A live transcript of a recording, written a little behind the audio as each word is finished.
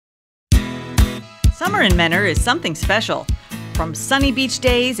Summer in Mentor is something special. From sunny beach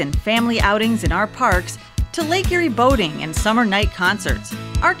days and family outings in our parks to Lake Erie boating and summer night concerts,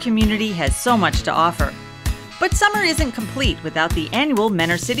 our community has so much to offer. But summer isn't complete without the annual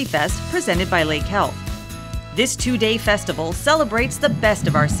Mentor CityFest presented by LakeHealth. This two-day festival celebrates the best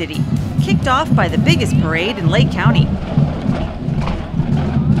of our city, kicked off by the biggest parade in Lake County.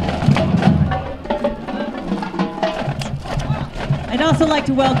 I'd also like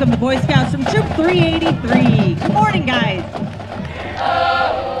to welcome the Boy Scouts from Troop 383. Good morning, guys.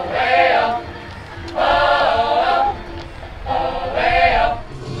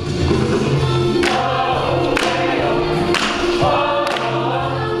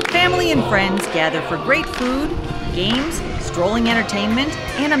 Family and friends gather for great food, games, strolling entertainment,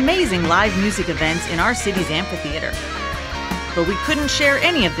 and amazing live music events in our city's amphitheater. But we couldn't share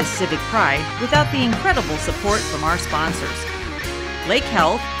any of this civic pride without the incredible support from our sponsors.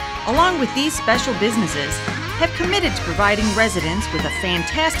 LakeHealth, along with these special businesses, have committed to providing residents with a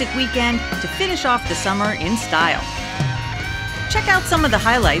fantastic weekend to finish off the summer in style. Check out some of the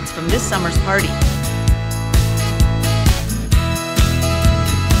highlights from this summer's party.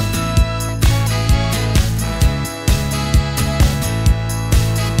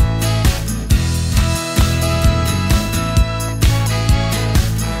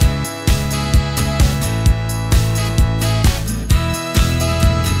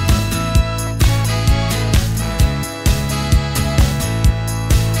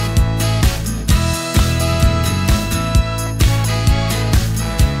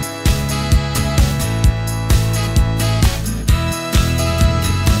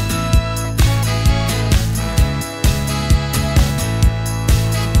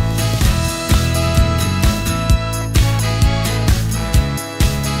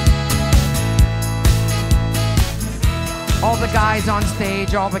 All the guys on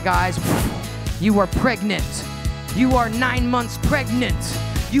stage, all the guys, you are pregnant. You are 9 months pregnant.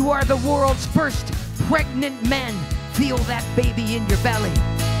 You are the world's first pregnant men. Feel that baby in your belly.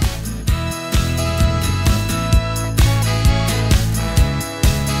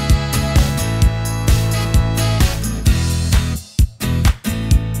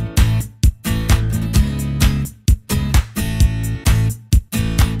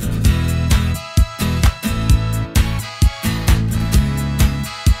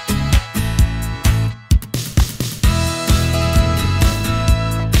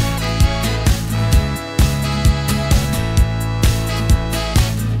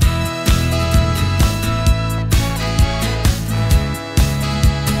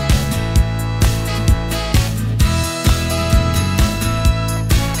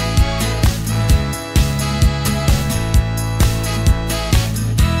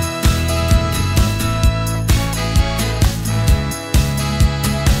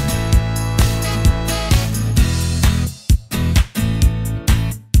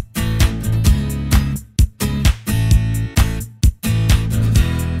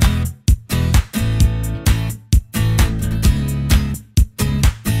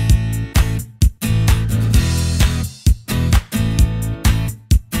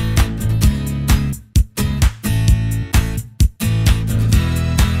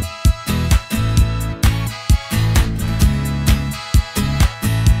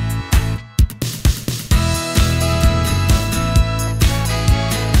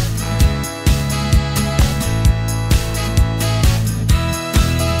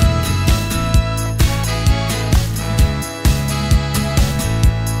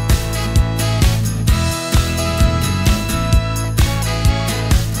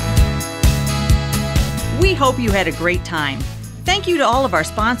 We hope you had a great time. Thank you to all of our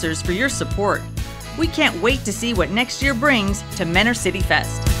sponsors for your support. We can't wait to see what next year brings to Mentor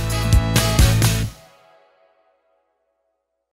CityFest.